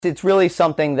It's really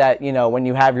something that, when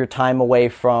you have your time away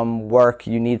from work,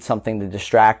 you need something to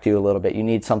distract you a little bit. You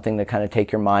need something to kind of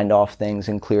take your mind off things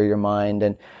and clear your mind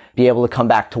and be able to come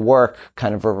back to work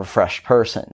kind of a refreshed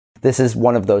person. This is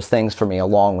one of those things for me,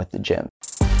 along with the gym.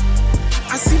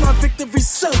 I see my victory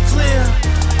so clear.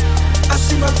 I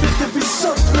see my victory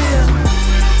so clear.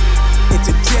 And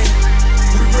today,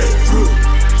 we break through.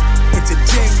 And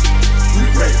today, we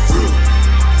break through.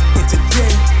 And today,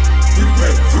 we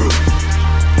break through.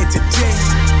 And today.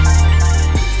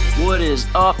 What is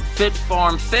up, Fit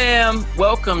Pharm fam?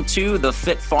 Welcome to the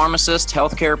Fit Pharmacist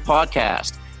Healthcare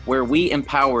Podcast, where we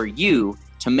empower you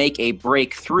to make a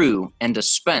breakthrough and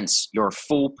dispense your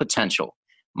full potential.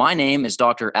 My name is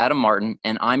Dr. Adam Martin,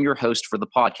 and I'm your host for the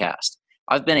podcast.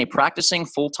 I've been a practicing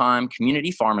full-time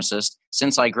community pharmacist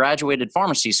since I graduated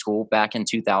pharmacy school back in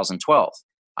 2012.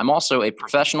 I'm also a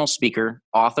professional speaker,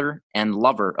 author, and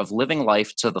lover of living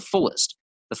life to the fullest.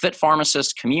 The Fit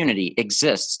Pharmacist community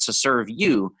exists to serve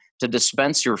you to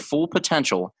dispense your full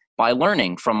potential by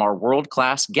learning from our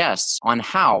world-class guests on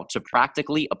how to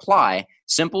practically apply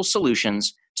simple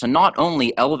solutions to not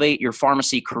only elevate your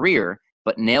pharmacy career,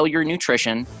 but nail your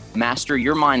nutrition, master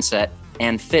your mindset,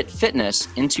 and fit fitness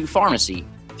into pharmacy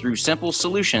through simple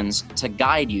solutions to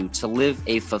guide you to live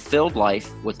a fulfilled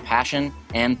life with passion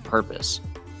and purpose.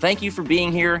 Thank you for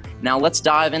being here. Now let's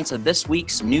dive into this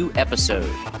week's new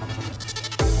episode.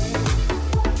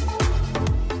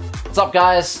 What's up,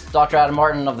 guys? Dr. Adam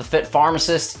Martin of the Fit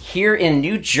Pharmacist here in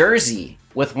New Jersey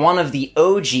with one of the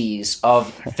OGs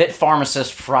of Fit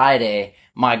Pharmacist Friday,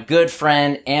 my good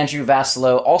friend Andrew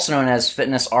Vassallo, also known as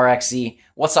Fitness RXE.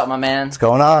 What's up, my man? What's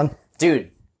going on?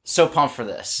 Dude, so pumped for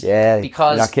this. Yeah,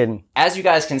 because not kidding. As you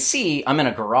guys can see, I'm in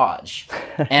a garage.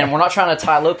 And we're not trying to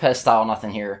Tai Lopez style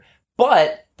nothing here,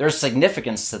 but there's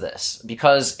significance to this.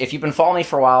 Because if you've been following me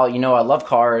for a while, you know I love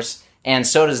cars, and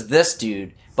so does this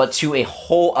dude, but to a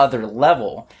whole other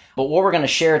level. But what we're going to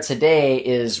share today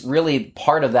is really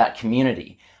part of that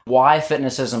community. Why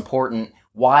fitness is important,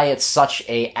 why it's such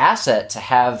an asset to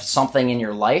have something in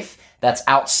your life that's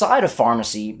outside of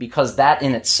pharmacy, because that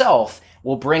in itself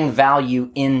will bring value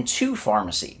into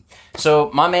pharmacy. So,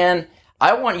 my man,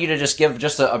 I want you to just give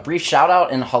just a brief shout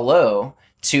out and hello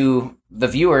to the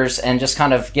viewers and just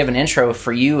kind of give an intro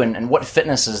for you and what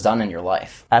fitness has done in your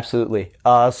life. Absolutely.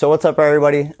 So what's up,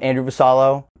 everybody? Andrew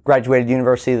Vassallo, graduated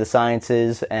University of the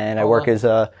Sciences, and I work as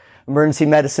a emergency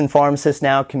medicine pharmacist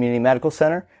now, Community Medical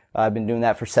Center. I've been doing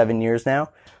that for 7 years now.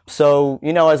 So,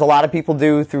 as a lot of people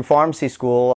do through pharmacy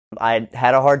school, I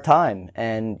had a hard time,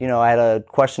 and, I had to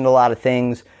question a lot of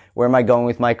things. Where am I going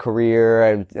with my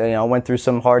career? I went through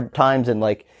some hard times, and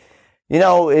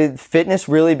fitness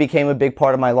really became a big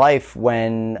part of my life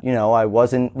when, I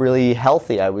wasn't really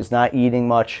healthy. I was not eating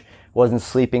much, wasn't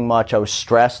sleeping much. I was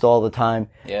stressed all the time.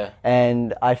 Yeah.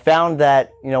 And I found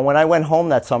that, when I went home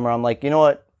that summer, I'm like, you know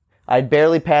what? I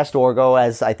barely passed Orgo,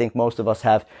 as I think most of us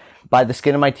have, by the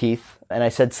skin of my teeth. And I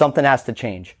said, something has to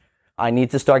change. I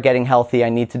need to start getting healthy. I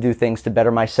need to do things to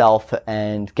better myself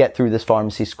and get through this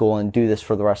pharmacy school and do this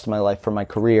for the rest of my life, for my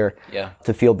career,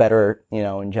 to feel better,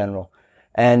 in general.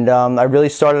 And I really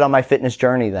started on my fitness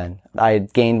journey then. I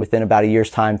had gained within about a year's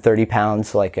time 30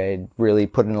 pounds. I had really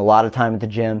put in a lot of time at the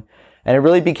gym. And it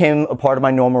really became a part of my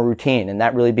normal routine. And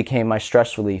that really became my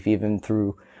stress relief, even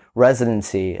through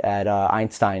residency at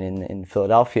Einstein in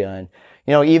Philadelphia. And,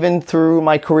 even through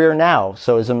my career now.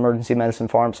 So as an emergency medicine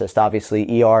pharmacist,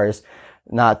 obviously ER is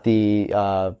not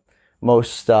the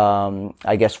most,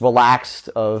 relaxed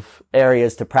of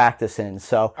areas to practice in.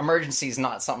 So emergency is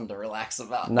not something to relax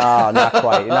about. No, not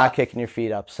quite. You're not kicking your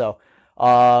feet up. So,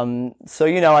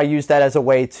 I use that as a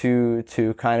way to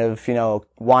kind of,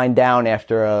 wind down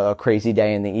after a crazy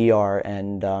day in the ER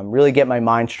and, really get my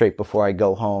mind straight before I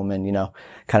go home and,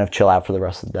 kind of chill out for the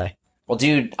rest of the day. Well,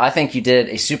 dude, I think you did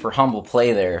a super humble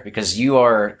play there because you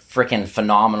are freaking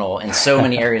phenomenal in so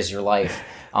many areas of your life.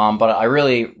 But I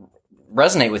really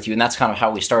resonate with you, and that's kind of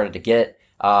how we started to get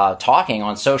talking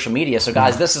on social media. So,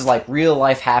 guys, this is like real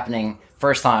life happening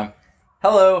first time.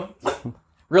 Hello.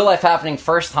 Real life happening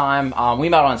first time. We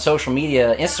met on social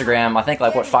media, Instagram, I think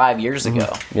 5 years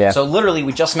ago. Yeah. So literally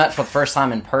we just met for the first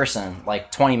time in person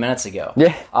 20 minutes ago.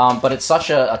 Yeah. But it's such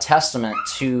a testament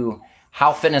to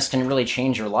how fitness can really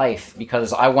change your life,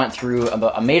 because I went through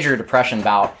a major depression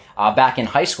bout back in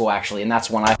high school, actually, and that's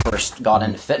when I first got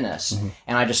into fitness. Mm-hmm.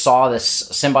 And I just saw this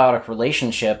symbiotic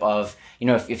relationship of,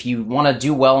 if you want to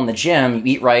do well in the gym, you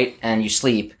eat right and you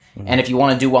sleep. Mm-hmm. And if you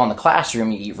want to do well in the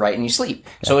classroom, you eat right and you sleep.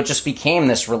 Yeah. So it just became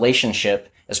this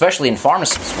relationship, especially in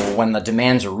pharmacy school, when the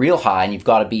demands are real high and you've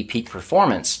got to be peak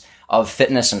performance, of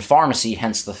fitness and pharmacy,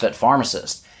 hence the Fit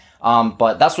Pharmacist.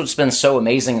 But that's what's been so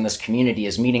amazing in this community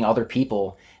is meeting other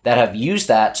people that have used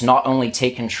that to not only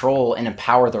take control and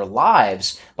empower their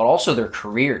lives, but also their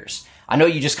careers. I know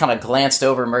you just kind of glanced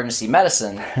over emergency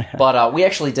medicine, but we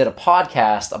actually did a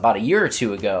podcast about a year or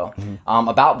two ago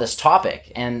about this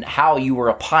topic and how you were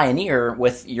a pioneer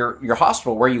with your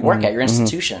hospital where you work at, your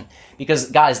institution. Because,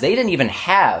 guys, they didn't even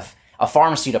have a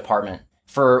pharmacy department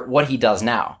for what he does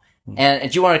now.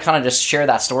 And do you want to kind of just share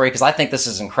that story? Because I think this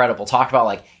is incredible. Talk about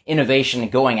like innovation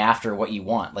and going after what you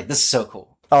want. Like, this is so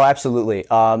cool. Oh, absolutely.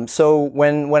 So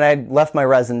when I left my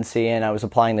residency and I was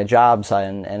applying to jobs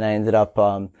and I ended up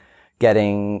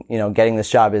getting this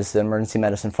job as the emergency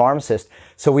medicine pharmacist.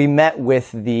 So we met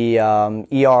with the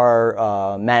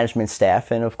ER management staff,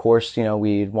 and of course,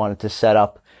 we wanted to set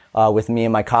up with me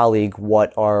and my colleague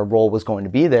what our role was going to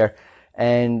be there.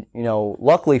 And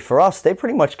luckily for us, they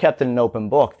pretty much kept it an open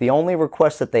book. The only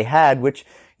request that they had, which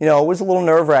was a little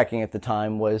nerve-wracking at the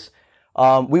time, was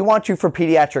we want you for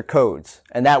pediatric codes,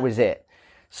 and that was it.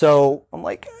 So I'm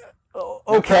like,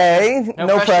 okay,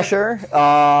 no pressure.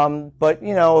 But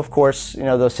of course,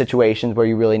 those situations where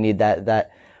you really need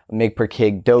that mg per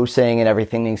kg dosing and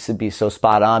everything needs to be so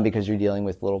spot on because you're dealing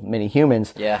with little mini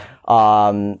humans. Yeah.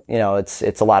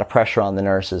 It's a lot of pressure on the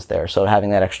nurses there. So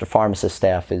having that extra pharmacist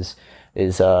staff is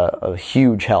a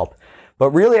huge help.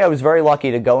 But really, I was very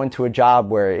lucky to go into a job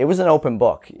where it was an open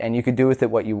book and you could do with it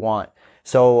what you want.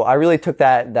 So I really took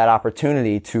that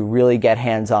opportunity to really get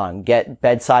hands-on, get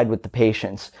bedside with the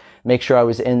patients, make sure I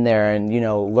was in there and,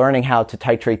 learning how to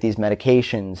titrate these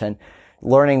medications and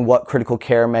learning what critical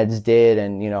care meds did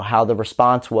and, how the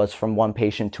response was from one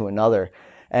patient to another.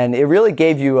 And it really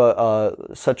gave you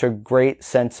such a great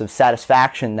sense of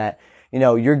satisfaction that,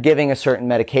 you're giving a certain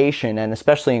medication, and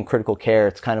especially in critical care,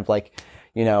 it's kind of like,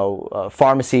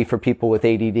 pharmacy for people with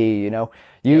ADD,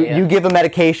 You give a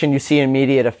medication, you see an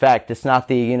immediate effect. It's not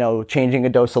the, changing a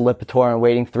dose of Lipitor and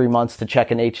waiting 3 months to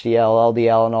check an HDL,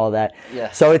 LDL, and all that.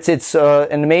 Yeah. So it's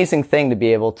an amazing thing to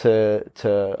be able to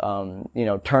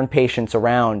turn patients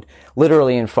around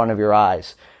literally in front of your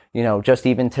eyes. Just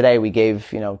even today we gave,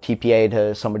 TPA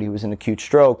to somebody who was in acute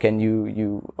stroke, and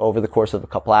you over the course of a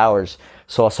couple hours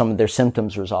saw some of their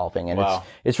symptoms resolving. And wow.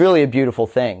 It's really a beautiful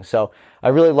thing. So I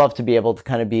really love to be able to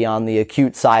kind of be on the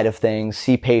acute side of things,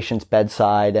 see patients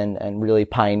bedside and really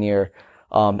pioneer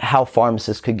how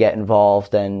pharmacists could get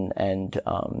involved and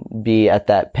be at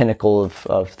that pinnacle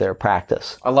of their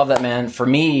practice. I love that, man. For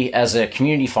me, as a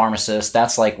community pharmacist,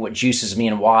 that's like what juices me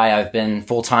and why I've been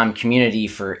full-time community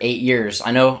for 8 years.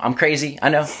 I know, I'm crazy, I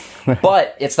know.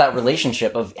 But it's that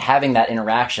relationship of having that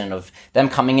interaction of them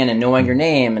coming in and knowing your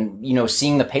name and,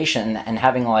 seeing the patient and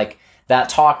having like that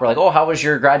talk. We're like, oh, how was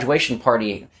your graduation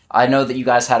party? I know that you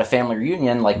guys had a family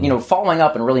reunion, like, following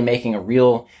up and really making a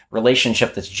real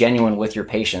relationship that's genuine with your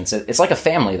patients. It's like a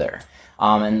family there.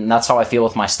 And that's how I feel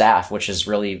with my staff, which has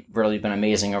really, really been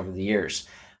amazing over the years.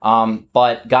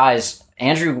 But guys,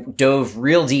 Andrew dove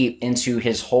real deep into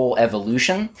his whole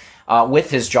evolution,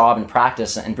 with his job and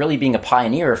practice and really being a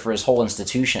pioneer for his whole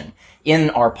institution in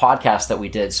our podcast that we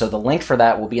did. So the link for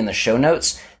that will be in the show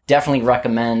notes. Definitely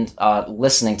recommend,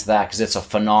 listening to that because it's a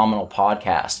phenomenal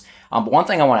podcast. But one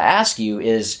thing I want to ask you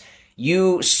is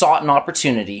you sought an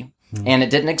opportunity and it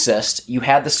didn't exist. You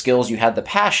had the skills, you had the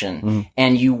passion,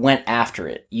 and you went after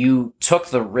it. You took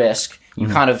the risk. You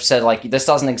kind of said like, this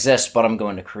doesn't exist, but I'm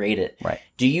going to create it. Right.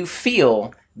 Do you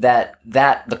feel that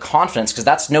the confidence, because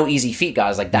that's no easy feat,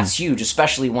 guys, like that's huge,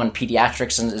 especially when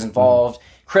pediatrics is involved,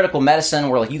 critical medicine,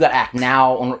 where like you got to act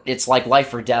now. It's like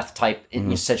life or death type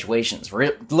situations,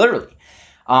 literally.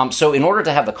 So in order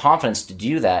to have the confidence to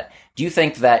do that, do you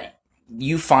think that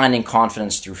you finding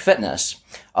confidence through fitness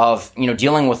of,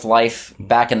 dealing with life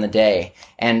back in the day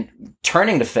and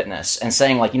turning to fitness and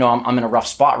saying like, I'm in a rough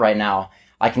spot right now.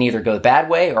 I can either go the bad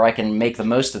way or I can make the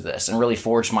most of this and really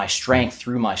forge my strength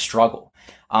through my struggle.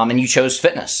 And you chose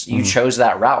fitness. You chose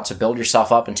that route to build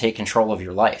yourself up and take control of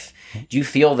your life. Do you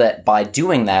feel that by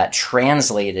doing that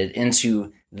translated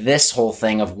into this whole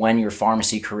thing of when your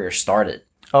pharmacy career started?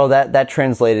 Oh, that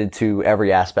translated to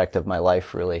every aspect of my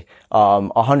life, really.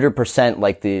 100%,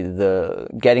 like the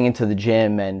getting into the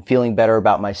gym and feeling better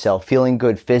about myself, feeling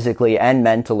good physically and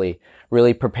mentally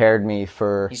really prepared me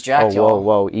for, he's jacked, y'all.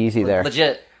 Whoa, easy there.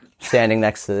 Legit. Standing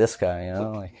next to this guy,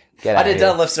 like, get out I did here.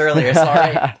 deadlifts earlier,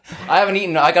 sorry. I haven't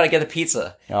eaten, I gotta get a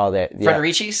pizza. Oh, yeah.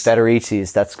 Federici's?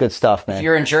 Federici's, that's good stuff, man. If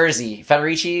you're in Jersey,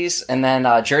 Federici's and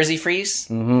then Jersey Freeze.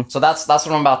 So that's what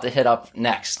I'm about to hit up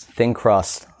next. Thin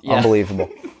crust. Yeah. Unbelievable.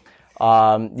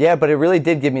 But it really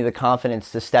did give me the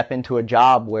confidence to step into a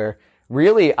job where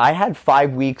really I had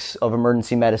 5 weeks of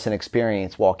emergency medicine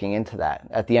experience walking into that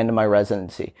at the end of my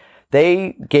residency.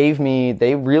 they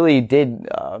really did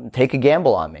take a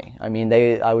gamble on me. I mean,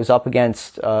 I was up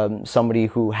against somebody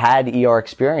who had ER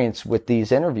experience with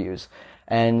these interviews,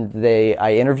 and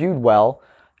I interviewed well,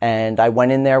 and I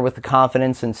went in there with the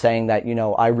confidence and saying that,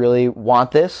 I really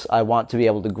want this. I want to be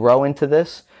able to grow into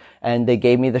this, and they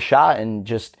gave me the shot, and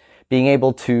just being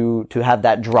able to have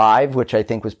that drive, which I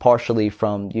think was partially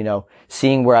from,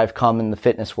 seeing where I've come in the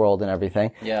fitness world and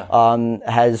everything,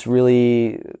 has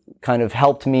really kind of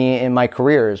helped me in my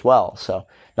career as well. So,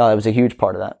 no, that was a huge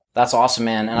part of that. That's awesome,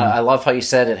 man. And I love how you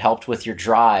said it helped with your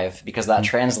drive, because that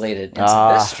translated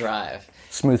into this drive.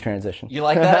 Smooth transition. You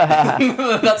like that?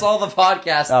 That's all the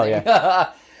podcasting. Oh,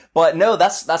 yeah. But no,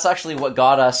 that's actually what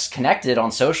got us connected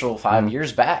on social 5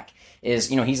 years back. Is,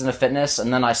 he's into fitness,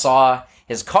 and then I saw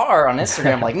his car on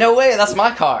Instagram, like, no way, that's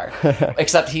my car.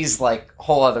 Except he's like a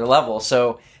whole other level.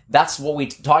 So that's what we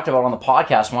talked about on the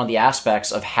podcast. One of the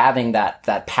aspects of having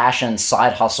that passion,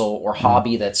 side hustle, or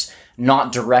hobby that's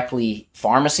not directly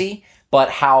pharmacy, but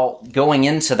how going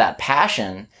into that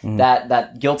passion,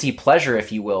 that guilty pleasure,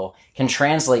 if you will, can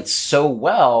translate so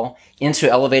well into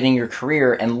elevating your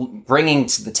career and bringing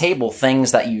to the table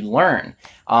things that you learn.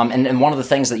 And one of the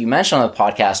things that you mentioned on the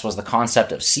podcast was the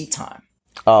concept of seat time.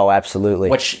 Oh, absolutely.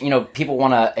 Which, people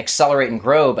want to accelerate and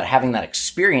grow, but having that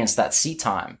experience, that seat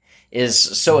time, is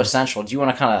so essential. Do you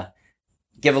want to kind of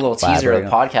give a little teaser of the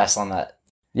podcast on that?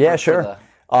 Yeah, sure.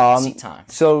 Seat time.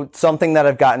 So something that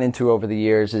I've gotten into over the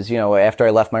years is, after I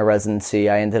left my residency,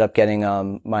 I ended up getting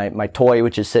my toy,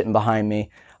 which is sitting behind me.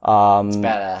 It's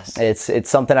badass. It's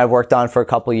something I've worked on for a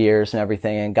couple of years and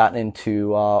everything, and gotten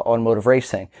into automotive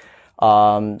racing.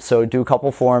 So do a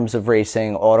couple forms of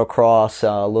racing, autocross,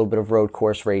 a little bit of road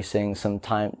course racing, some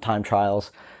time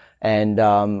trials. And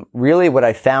really what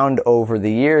I found over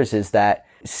the years is that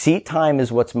seat time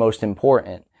is what's most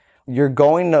important. You're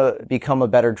going to become a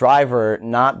better driver,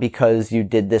 not because you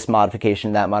did this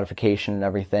modification, that modification and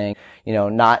everything,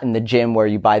 not in the gym where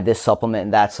you buy this supplement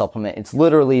and that supplement. It's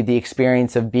literally the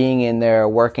experience of being in there,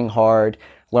 working hard,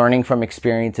 learning from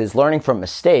experiences, learning from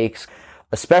mistakes.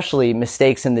 Especially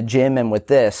mistakes in the gym and with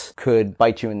this could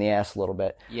bite you in the ass a little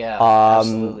bit. Yeah,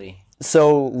 absolutely.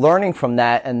 So learning from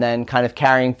that, and then kind of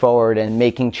carrying forward and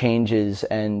making changes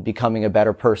and becoming a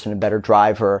better person, a better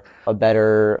driver, a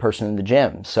better person in the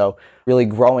gym. So really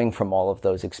growing from all of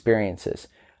those experiences.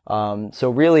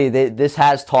 So really this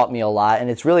has taught me a lot, and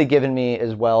it's really given me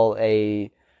as well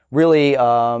a really,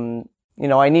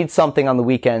 I need something on the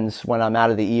weekends when I'm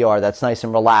out of the ER that's nice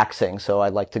and relaxing. So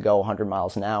I'd like to go 100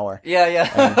 miles an hour. Yeah.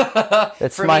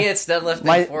 For me, it's deadlifting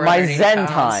my Zen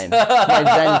time. My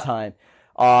Zen time.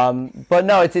 But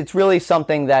no, it's really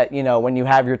something that, when you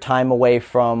have your time away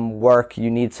from work, you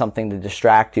need something to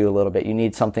distract you a little bit. You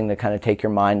need something to kind of take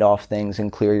your mind off things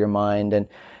and clear your mind and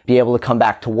be able to come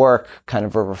back to work kind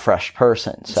of a refreshed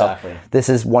person. So Exactly. This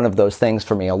is one of those things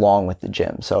for me, along with the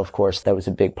gym. So of course that was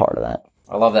a big part of that.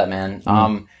 I love that, man.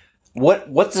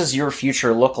 What does your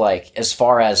future look like as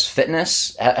far as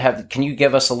fitness? Can you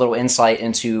give us a little insight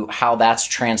into how that's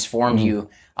transformed you,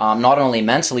 not only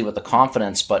mentally with the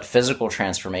confidence, but physical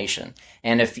transformation,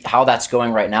 and how that's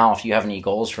going right now? If you have any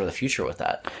goals for the future with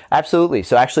that? Absolutely.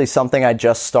 So actually, something I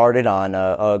just started on,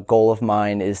 a goal of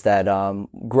mine, is that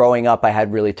growing up, I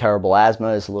had really terrible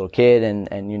asthma as a little kid,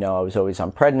 and I was always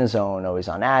on prednisone, always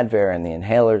on Advair and the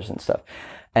inhalers and stuff.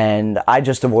 And I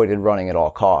just avoided running at all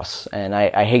costs. And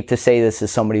I hate to say this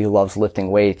as somebody who loves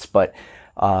lifting weights, but,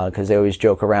 cause they always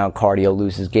joke around cardio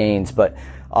loses gains. But,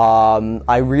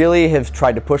 I really have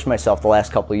tried to push myself the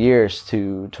last couple of years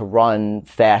to run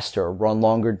faster, run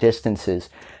longer distances.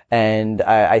 And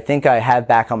I think I have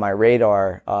back on my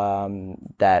radar,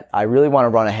 that I really want to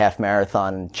run a half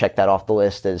marathon and check that off the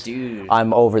list as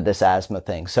I'm over this asthma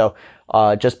thing. So,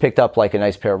 just picked up like a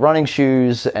nice pair of running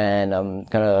shoes, and I'm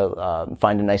gonna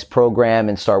find a nice program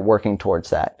and start working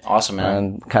towards that. Awesome, man.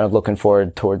 I'm kind of looking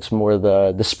forward towards more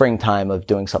the springtime of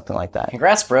doing something like that.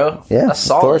 Congrats, bro. Yeah, that's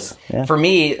solid. Of course. Yeah. For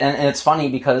me, and it's funny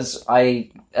because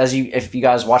if you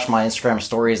guys watch my Instagram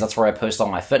stories, that's where I post all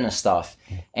my fitness stuff,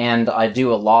 and I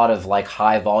do a lot of like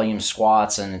high volume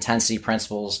squats and intensity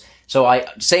principles. So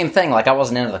same thing, like I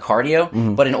wasn't into the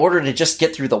cardio, but in order to just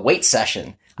get through the weight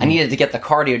session, I needed to get the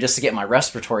cardio just to get my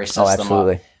respiratory system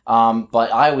absolutely. up.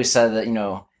 But I always said that,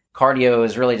 cardio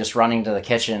is really just running to the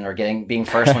kitchen or being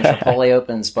first when Chipotle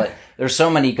opens, but there's so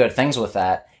many good things with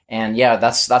that. And yeah,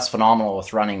 that's phenomenal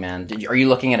with running, man. Are you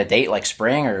looking at a date like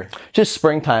spring or? Just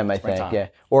springtime, I think, yeah.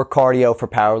 Or cardio for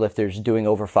powerlifters doing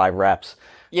over 5 reps.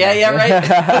 Yeah,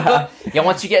 right. Yeah,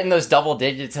 once you get in those double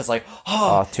digits, it's like, too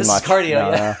much. Is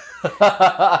cardio. No.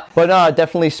 But no,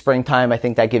 definitely springtime. I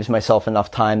think that gives myself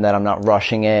enough time that I'm not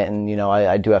rushing it. And, you know,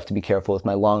 I do have to be careful with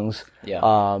my lungs.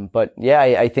 Yeah. But yeah,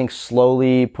 I think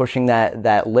slowly pushing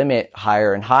that limit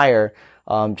higher and higher,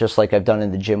 just like I've done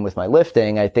in the gym with my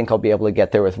lifting, I think I'll be able to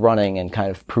get there with running and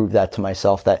kind of prove that to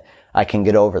myself that I can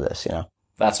get over this, you know.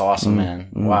 That's awesome, man.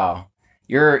 Wow.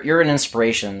 You're an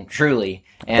inspiration, truly.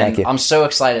 And Thank you. I'm so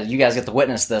excited you guys get to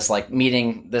witness this, like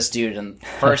meeting this dude and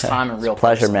first time in real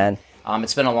Pleasure, person. man.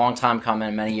 It's been a long time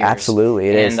coming, many years. Absolutely,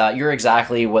 it is. And you're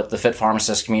exactly what the Fit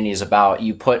Pharmacist community is about.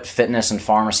 You put fitness and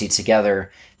pharmacy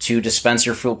together to dispense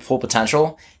your full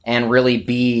potential and really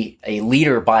be a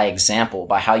leader by example,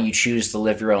 by how you choose to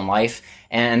live your own life.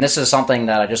 And this is something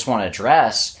that I just want to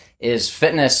address is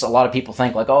fitness. A lot of people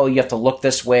think like, oh, you have to look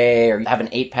this way or you have an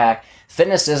 8-pack.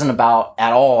 Fitness isn't about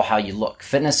at all how you look.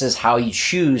 Fitness is how you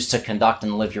choose to conduct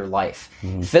and live your life.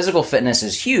 Physical fitness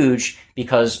is huge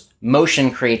because motion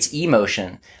creates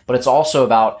emotion, but it's also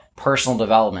about personal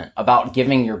development, about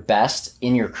giving your best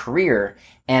in your career.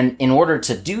 And in order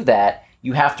to do that,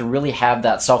 you have to really have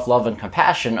that self-love and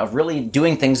compassion of really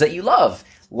doing things that you love,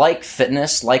 like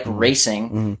fitness, like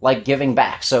racing, like giving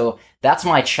back. So that's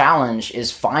my challenge,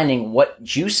 is finding what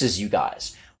juices you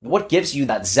guys. What gives you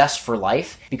that zest for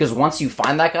life? Because once you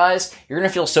find that, guys, you're going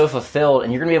to feel so fulfilled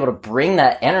and you're going to be able to bring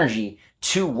that energy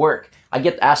to work. I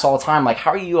get asked all the time, like,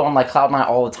 how are you on like cloud nine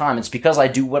all the time? It's because I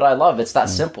do what I love. It's that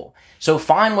simple. So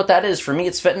find what that is. For me,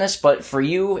 it's fitness, but for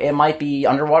you, it might be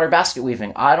underwater basket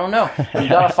weaving. I don't know. You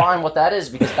got to find what that is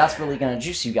because that's really going to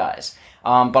juice you guys.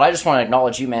 But I just want to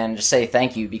acknowledge you, man, and just say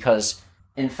thank you because,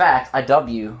 in fact, I dub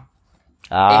you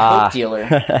a hope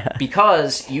dealer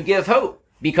because you give hope.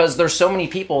 Because there's so many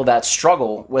people that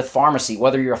struggle with pharmacy,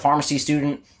 whether you're a pharmacy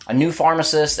student, a new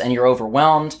pharmacist, and you're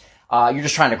overwhelmed, you're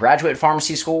just trying to graduate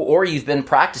pharmacy school, or you've been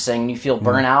practicing and you feel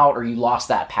burnout or you lost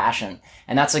that passion.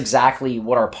 And that's exactly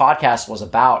what our podcast was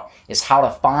about, is how to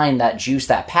find that juice,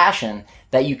 that passion,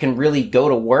 that you can really go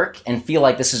to work and feel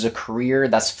like this is a career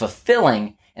that's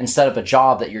fulfilling instead of a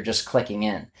job that you're just clicking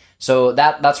in. So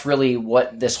that's really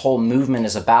what this whole movement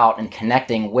is about, and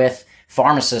connecting with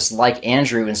pharmacists like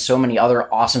Andrew and so many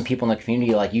other awesome people in the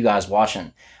community like you guys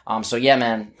watching. So yeah,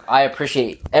 man, I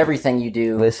appreciate everything you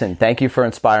do. Listen, thank you for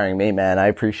inspiring me, man. I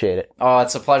appreciate it. Oh,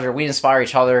 it's a pleasure. We inspire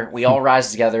each other. We all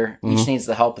rise together. Each needs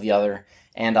the help of the other.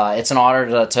 And it's an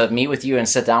honor to meet with you and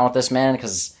sit down with this man,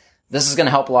 because this is going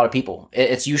to help a lot of people.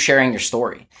 It's you sharing your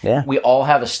story. Yeah. We all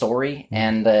have a story,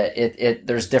 and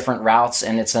there's different routes,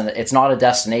 and it's not a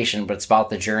destination, but it's about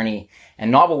the journey, and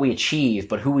not what we achieve,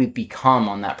 but who we become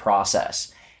on that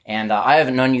process. And I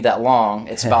haven't known you that long.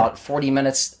 It's about 40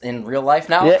 minutes in real life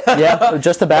now. Yeah,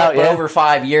 just about. But yeah. over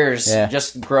 5 years, Yeah.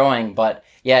 just growing. But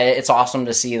yeah, it's awesome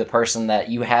to see the person that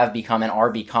you have become and are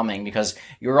becoming, because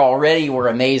you were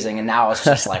amazing, and now it's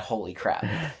just like, holy crap.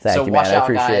 Thank you, watch man. I out,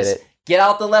 appreciate guys. it. Get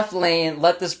out the left lane.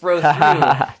 Let this bro through,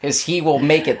 because he will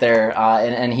make it there.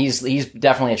 And he's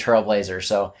definitely a trailblazer.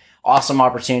 So awesome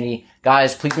opportunity.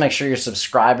 Guys, please make sure you're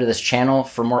subscribed to this channel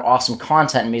for more awesome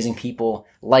content, amazing people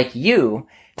like you.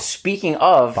 Speaking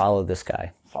of... Follow this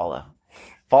guy. Follow,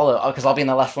 because I'll be in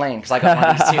the left lane, because I got one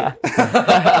of these too.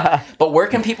 But where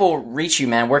can people reach you,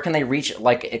 man? Where can they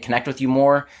connect with you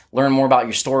more, learn more about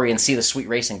your story, and see the sweet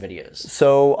racing videos?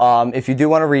 So if you do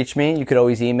want to reach me, you could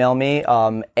always email me,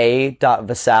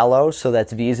 a.vasallo, so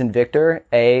that's V as in Victor,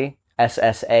 ASSALLO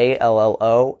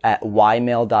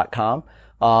 @ymail.com.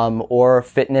 Or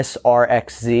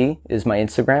FitnessRxZ is my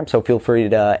Instagram, so feel free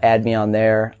to add me on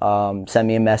there, send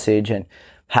me a message, and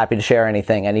happy to share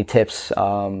anything, any tips,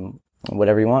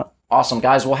 whatever you want. Awesome,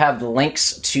 guys. We'll have the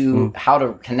links to how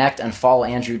to connect and follow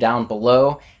Andrew down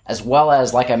below, as well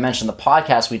as, like I mentioned, the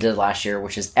podcast we did last year,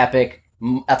 which is epic.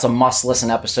 That's a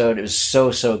must-listen episode. It was so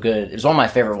good. It was one of my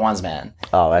favorite ones, man.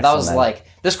 Oh, excellent, that was man. like,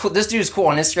 this dude's cool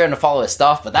on Instagram to follow his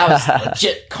stuff, but that was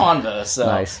legit convo. So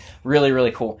Nice.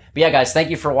 Really cool. But yeah, guys,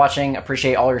 thank you for watching.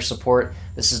 Appreciate all your support.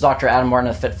 This is Dr. Adam Martin,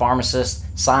 the Fit Pharmacist,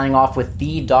 signing off with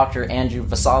the Dr. Andrew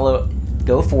Vasallo.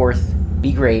 Go forth,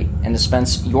 be great, and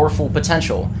dispense your full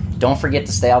potential. Don't forget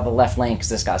to stay out of the left lane, because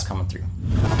this guy's coming through.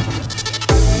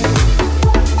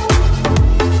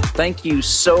 Thank you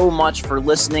so much for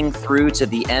listening through to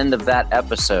the end of that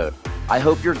episode. I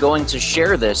hope you're going to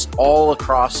share this all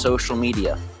across social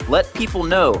media. Let people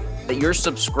know that you're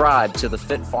subscribed to the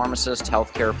Fit Pharmacist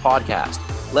Healthcare Podcast.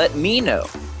 Let me know.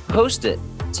 Post it.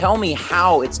 Tell me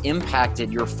how it's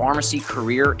impacted your pharmacy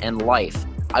career and life.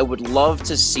 I would love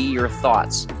to see your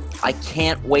thoughts. I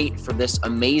can't wait for this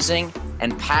amazing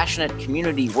and passionate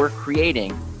community we're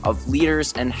creating of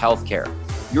leaders in healthcare.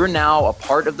 You're now a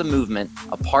part of the movement,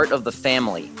 a part of the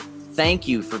family. Thank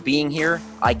you for being here.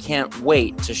 I can't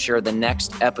wait to share the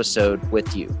next episode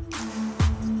with you.